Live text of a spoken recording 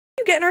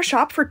get in our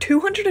shop for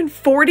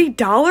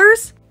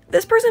 $240?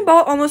 This person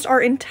bought almost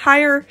our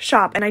entire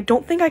shop, and I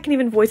don't think I can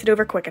even voice it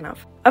over quick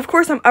enough. Of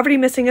course, I'm already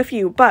missing a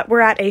few, but we're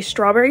at a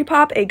strawberry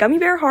pop, a gummy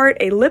bear heart,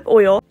 a lip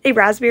oil, a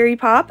raspberry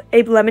pop,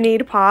 a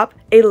lemonade pop,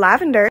 a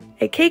lavender,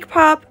 a cake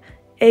pop,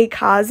 a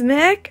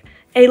cosmic,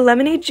 a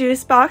lemonade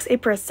juice box, a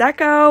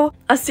prosecco,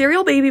 a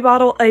cereal baby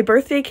bottle, a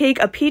birthday cake,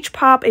 a peach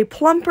pop, a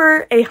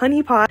plumper, a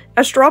honey pot,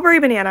 a strawberry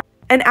banana,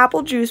 an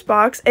apple juice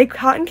box, a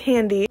cotton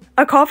candy,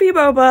 a coffee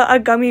boba, a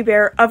gummy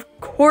bear, of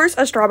course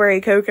a strawberry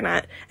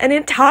coconut, an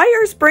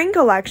entire spring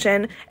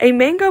collection, a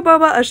mango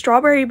boba, a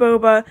strawberry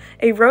boba,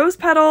 a rose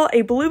petal,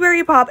 a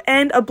blueberry pop,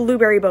 and a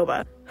blueberry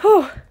boba.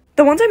 Whew.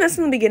 The ones I missed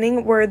in the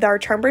beginning were our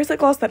charm bracelet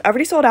gloss that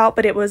already sold out,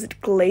 but it was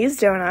glazed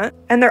donut.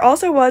 And there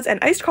also was an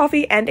iced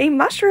coffee and a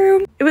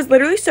mushroom. It was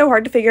literally so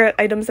hard to figure out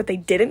items that they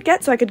didn't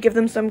get so I could give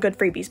them some good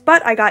freebies.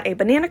 But I got a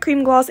banana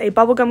cream gloss, a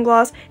bubblegum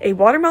gloss, a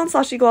watermelon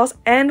slushy gloss,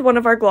 and one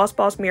of our Gloss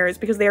Boss mirrors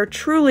because they are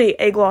truly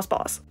a Gloss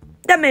Boss.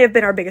 That may have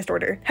been our biggest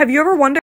order. Have you ever wondered